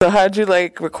how'd you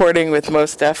like recording with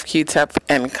Mos Def, Q-Tip,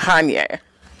 and Kanye?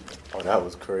 Oh, that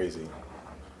was crazy.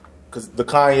 Because the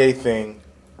Kanye thing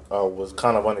was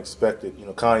kind of unexpected. You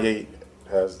know, Kanye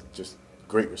has just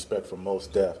great respect for Mos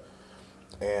Def.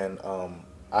 And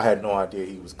I had no idea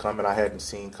he was coming. I hadn't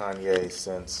seen Kanye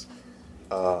since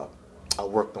I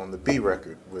worked on the B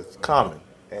record with Common.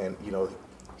 And, you know,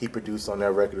 he produced on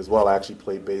that record as well. I actually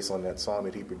played bass on that song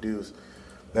that he produced.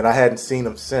 And I hadn't seen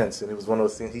him since. And it was one of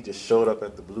those things, he just showed up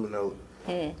at the Blue Note,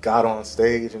 got on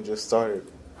stage, and just started,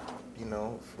 you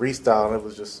know, freestyling. It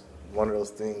was just one of those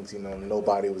things, you know,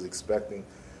 nobody was expecting.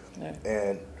 Yeah.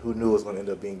 And who knew it was going to end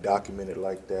up being documented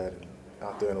like that and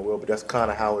out there in the world. But that's kind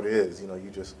of how it is. You know, you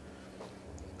just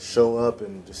show up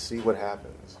and just see what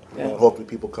happens. You know, and hopefully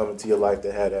people come into your life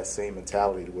that had that same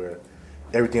mentality to where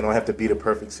everything don't have to be the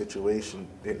perfect situation.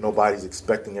 Nobody's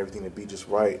expecting everything to be just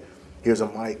right. Here's a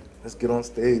mic. Let's get on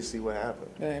stage, see what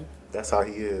happens. Right. That's how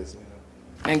he is. You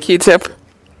know. And Q-Tip?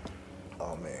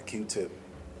 Oh, man, Q-Tip,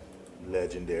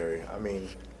 legendary. I mean,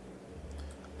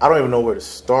 I don't even know where to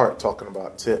start talking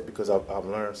about Tip because I've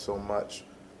learned so much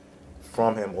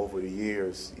from him over the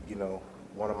years. You know,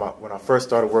 when I first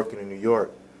started working in New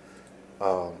York,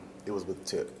 it was with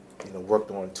Tip. You know,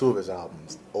 worked on two of his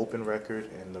albums, Open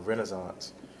Record and the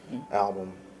Renaissance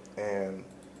album. And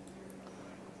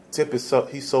Tip is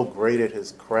he's so great at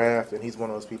his craft, and he's one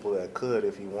of those people that could,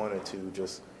 if he wanted to,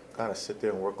 just kind of sit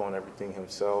there and work on everything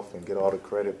himself and get all the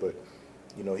credit. But,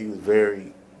 you know, he was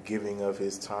very giving of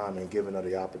his time and giving of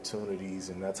the opportunities,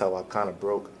 and that's how I kind of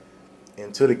broke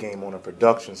into the game on the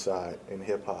production side in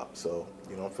hip-hop. So,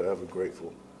 you know, I'm forever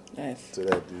grateful to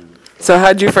that dude. So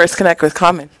how'd you first connect with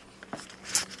Common?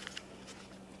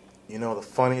 You know, the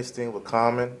funniest thing with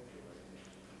Common,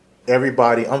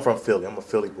 I'm from Philly. I'm a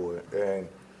Philly boy. And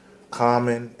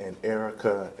Common and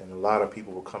Erica and a lot of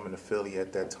people were coming to Philly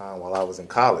at that time while I was in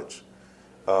college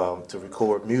to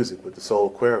record music with the Soul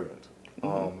Aquarians.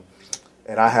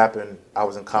 And I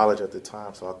was in college at the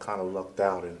time, so I kind of lucked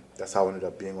out, and that's how I ended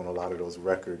up being on a lot of those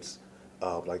records.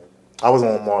 Like, I was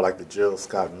on more like the Jill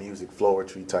Scott music,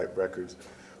 Floetry type records,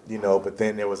 you know, but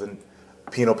then there was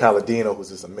Pino Palladino, who's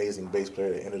this amazing bass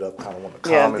player that ended up kind of on the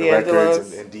Common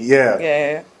records.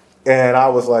 And I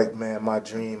was like, man, my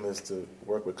dream is to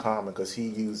work with Common because he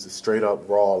used a straight up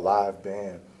raw live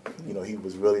band. You know, he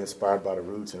was really inspired by the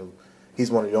Roots, and he's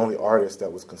one of the only artists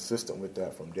that was consistent with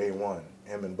that from day one.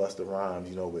 Him and Busta Rhymes,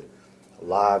 you know, with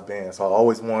live bands. So I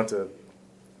always wanted to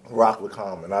rock with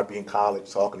Common. I'd be in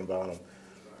college talking about him.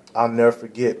 I'll never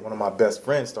forget, one of my best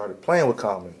friends started playing with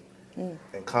Common.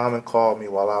 And Common called me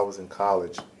while I was in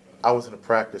college. I was in the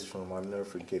practice room. I'll never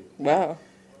forget. Wow.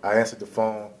 I answered the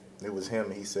phone. It was him.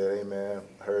 He said, hey, man,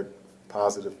 I heard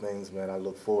positive things, man. I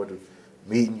look forward to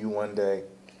meeting you one day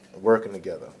and working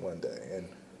together one day. And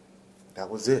that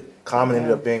was it. Common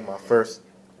ended up being my first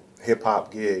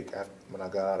hip-hop gig when I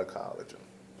got out of college.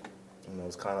 You know, it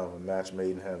was kind of a match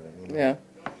made in heaven. You know? Yeah.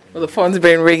 Well, the phone's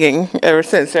been ringing ever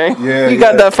since, right? Yeah. You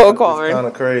got that phone call, right? It's kind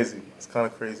of crazy. It's kind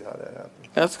of crazy how that happened.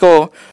 That's cool.